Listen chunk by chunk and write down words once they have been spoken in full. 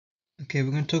Okay,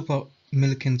 we're going to talk about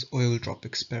Millikan's oil drop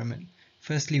experiment.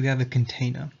 Firstly, we have a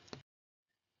container,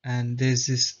 and there's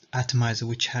this atomizer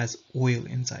which has oil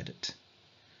inside it,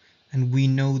 and we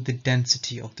know the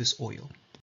density of this oil.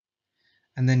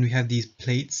 And then we have these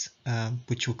plates,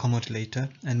 which will come out later,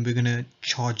 and we're going to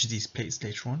charge these plates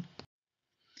later on.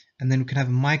 And then we can have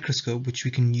a microscope which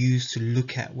we can use to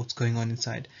look at what's going on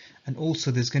inside, and also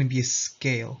there's going to be a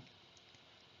scale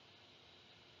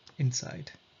inside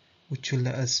which will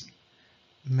let us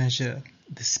measure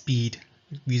the speed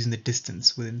using the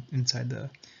distance inside the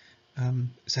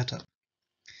setup.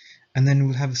 And then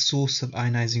we'll have a source of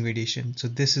ionizing radiation. So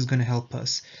this is going to help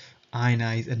us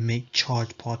ionize and make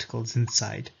charged particles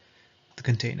inside the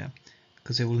container,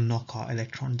 because it will knock out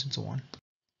electrons and so on.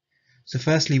 So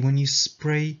firstly, when you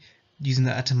spray using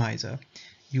the atomizer,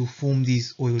 you'll form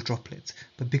these oil droplets,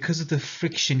 but because of the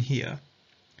friction here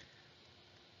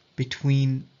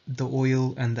between the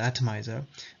oil and the atomizer,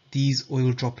 these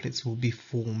oil droplets will be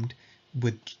formed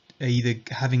with either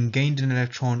having gained an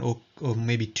electron or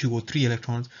maybe 2 or 3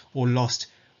 electrons, or lost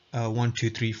 1, 2,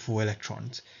 3, 4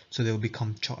 electrons. So they'll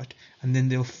become charged, and then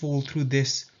they'll fall through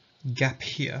this gap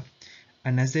here,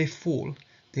 and as they fall,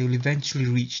 they will eventually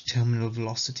reach terminal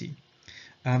velocity.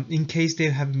 In case they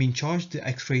haven't been charged, the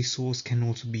X-ray source can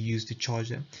also be used to charge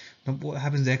them. But what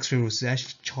happens, the X-ray source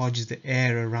actually charges the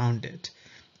air around it,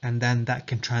 and then that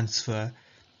can transfer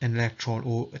an electron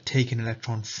or take an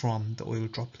electron from the oil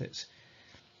droplet.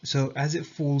 So as it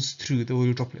falls through, the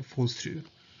oil droplet falls through,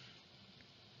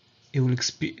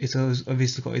 it's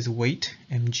obviously got its weight,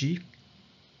 mg,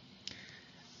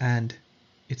 and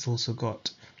it's also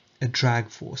got a drag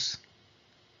force,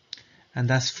 and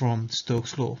that's from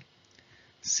Stokes' law,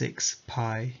 6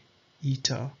 pi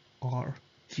eta r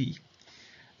v.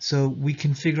 So we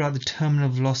can figure out the terminal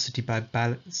velocity by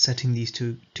setting these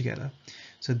two together.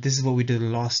 So this is what we did in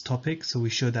the last topic. So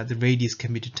we showed that the radius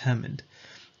can be determined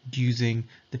using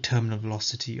the terminal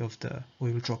velocity of the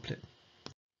oil droplet.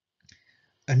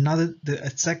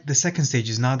 The second stage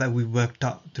is, now that we've worked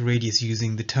out the radius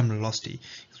using the terminal velocity,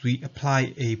 we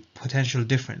apply a potential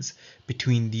difference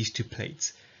between these two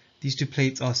plates. These two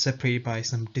plates are separated by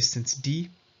some distance d,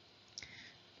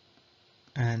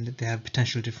 and they have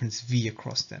potential difference V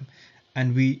across them,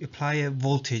 and we apply a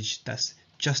voltage that's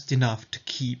just enough to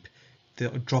keep the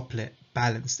droplet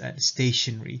balanced and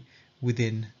stationary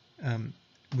between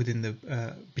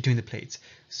the plates.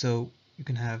 So you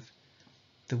can have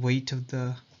the weight of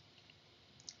the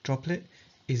droplet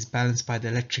is balanced by the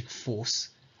electric force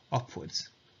upwards.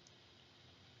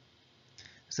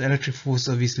 So electric force is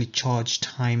obviously charge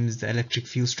times the electric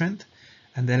field strength,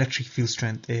 and the electric field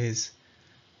strength is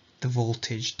the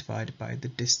voltage divided by the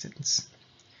distance.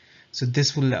 So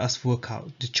this will let us work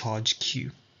out the charge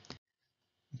Q.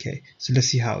 Okay, so let's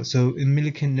see how. So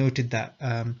Millikan noted that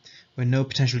when no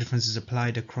potential difference is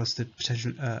applied across the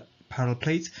potential parallel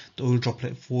plates, the oil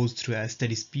droplet falls through at a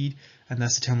steady speed, and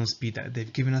that's the terminal speed that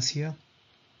they've given us here.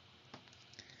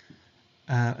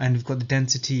 And we've got the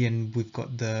density and we've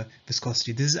got the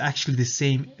viscosity. This is actually the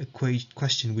same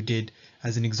question we did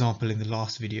as an example in the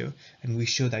last video, and we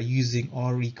show that using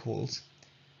R equals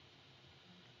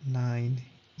 9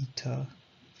 eta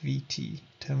Vt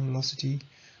terminal velocity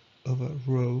over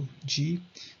rho g,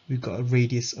 we've got a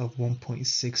radius of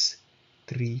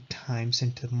 1.63 times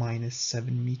 10 to the minus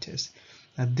 7 meters.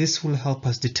 Now this will help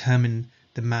us determine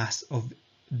the mass of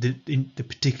the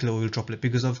particular oil droplet,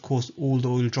 because of course all the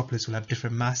oil droplets will have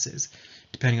different masses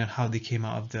depending on how they came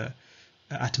out of the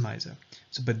atomizer.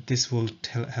 So, but this will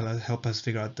help us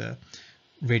figure out the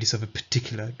radius of a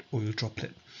particular oil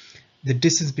droplet. The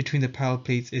distance between the parallel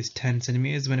plates is 10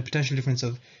 centimeters. When a potential difference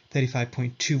of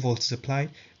 35.2 volts is applied,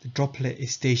 the droplet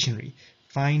is stationary.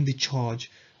 Find the charge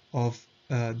of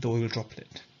the oil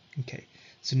droplet. Okay,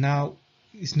 so now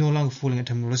it's no longer falling at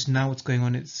terminal velocity. Now what's going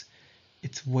on? Its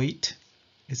weight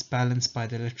is balanced by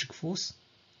the electric force,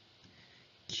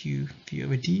 Q V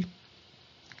over D.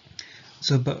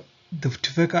 So, but to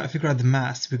figure out the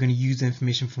mass, we're going to use the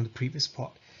information from the previous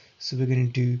part. So we're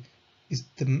going to do is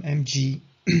the mg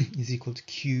is equal to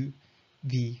Q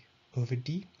V over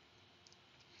D,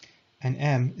 and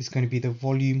m is going to be the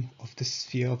volume of the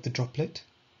sphere of the droplet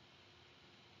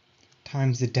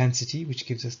times the density, which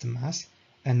gives us the mass,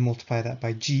 and multiply that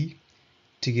by g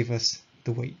to give us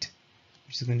the weight,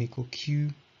 which is going to equal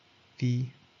Q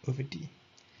V over D.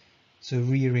 So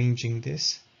rearranging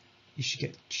this, you should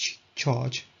get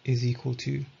charge is equal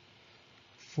to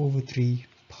 4 over 3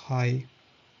 pi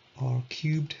r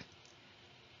cubed,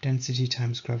 density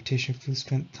times gravitational field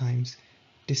strength times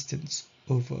distance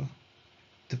over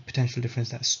the potential difference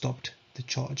that stopped the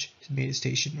charge, made it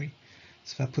stationary.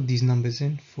 So if I put these numbers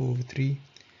in, 4 over 3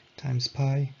 times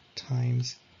pi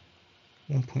times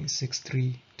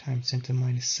 1.63 times 10 to the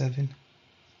minus 7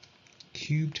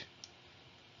 cubed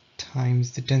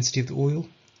times the density of the oil,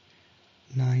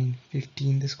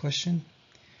 915 this question,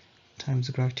 times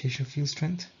the gravitational field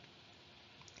strength,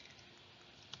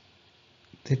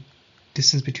 the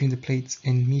distance between the plates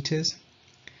in meters,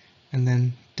 and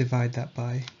then divide that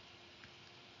by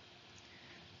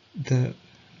the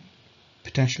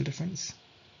potential difference.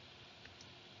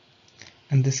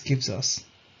 And this gives us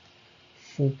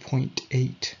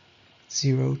 4.80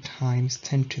 times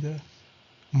 10 to the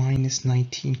minus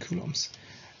 19 coulombs.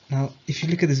 Now, if you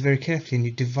look at this very carefully and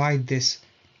you divide this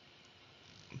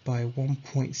by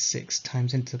 1.6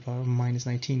 times 10 to the power minus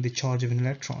 19, the charge of an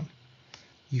electron,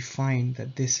 you find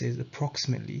that this is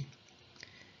approximately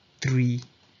 3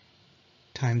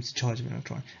 times the charge of an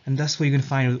electron. And that's what you're going to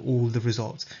find with all the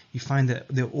results. You find that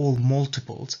they're all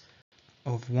multiples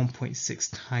of 1.6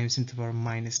 times 10 to the power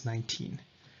minus 19.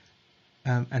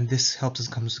 And this helps us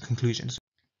come to conclusions.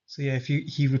 So yeah,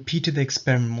 he repeated the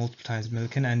experiment multiple times,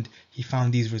 Millikan, and he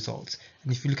found these results.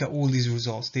 And if you look at all these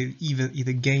results, they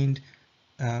either gained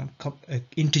an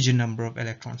integer number of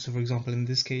electrons. So for example, in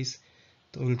this case,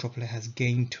 the oil droplet has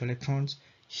gained 2 electrons.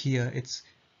 Here it's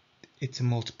a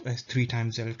multiple, 3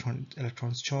 times the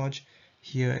electron's charge.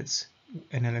 Here it's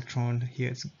an electron.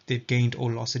 Here they've gained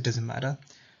or lost. It doesn't matter.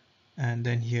 And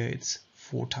then here it's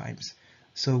 4 times.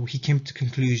 So he came to the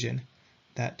conclusion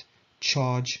that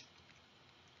charge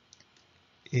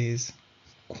is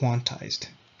quantized.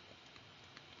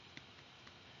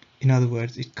 In other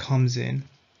words, it comes in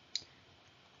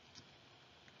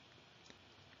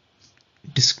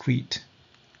discrete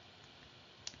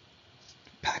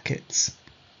packets,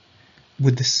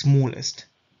 with the smallest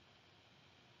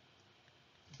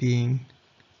being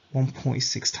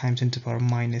 1.6 times 10 to the power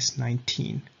minus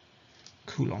 19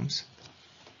 coulombs.